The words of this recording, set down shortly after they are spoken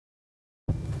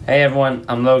Hey everyone,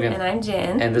 I'm Logan. And I'm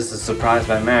Jen. And this is Surprised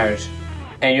by Marriage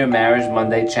and your Marriage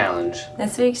Monday Challenge.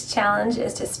 This week's challenge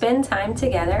is to spend time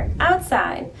together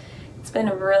outside. It's been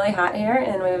really hot here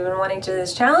and we've been wanting to do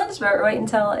this challenge, but we're waiting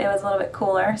until it was a little bit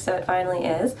cooler, so it finally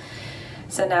is.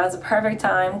 So now is the perfect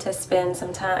time to spend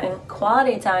some time,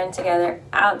 quality time together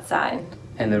outside.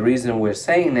 And the reason we're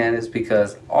saying that is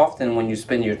because often when you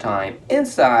spend your time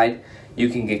inside, you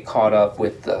can get caught up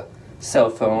with the cell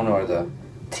phone or the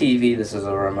TV. This is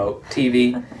a remote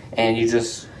TV, and you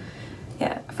just...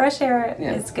 Yeah, fresh air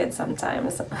is good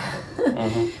sometimes.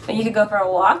 Mm-hmm. But you could go for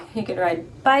a walk, you could ride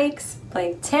bikes,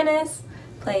 play tennis,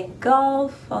 play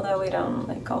golf, although we don't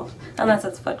like golf, unless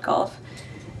it's foot golf.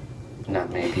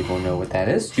 Not many people know what that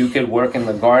is. You could work in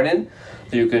the garden.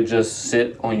 You could just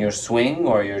sit on your swing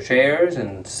or your chairs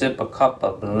and sip a cup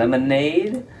of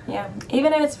lemonade. Yeah,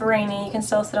 even if it's rainy, you can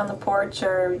still sit on the porch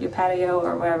or your patio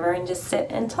or wherever and just sit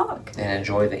and talk. And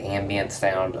enjoy the ambient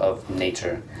sound of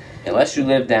nature. Unless you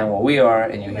live down where we are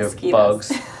and you hear Mosquitoes.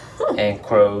 bugs and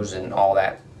crows and all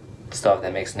that stuff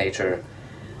that makes nature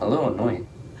a little annoying.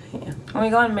 Yeah. When we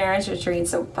go on marriage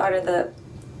retreats, so part of the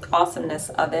awesomeness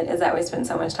of it is that we spend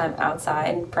so much time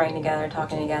outside praying together,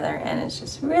 talking together, and it's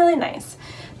just really nice.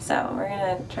 So we're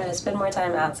gonna try to spend more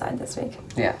time outside this week.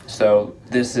 Yeah, so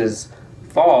this is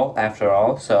fall after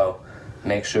all, so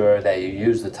make sure that you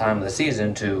use the time of the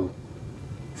season to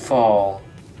fall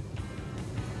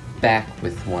back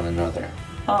with one another.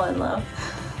 Fall in love.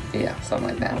 Yeah, something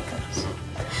like that.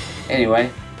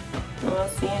 Anyway, We'll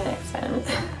see you next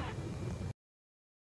time.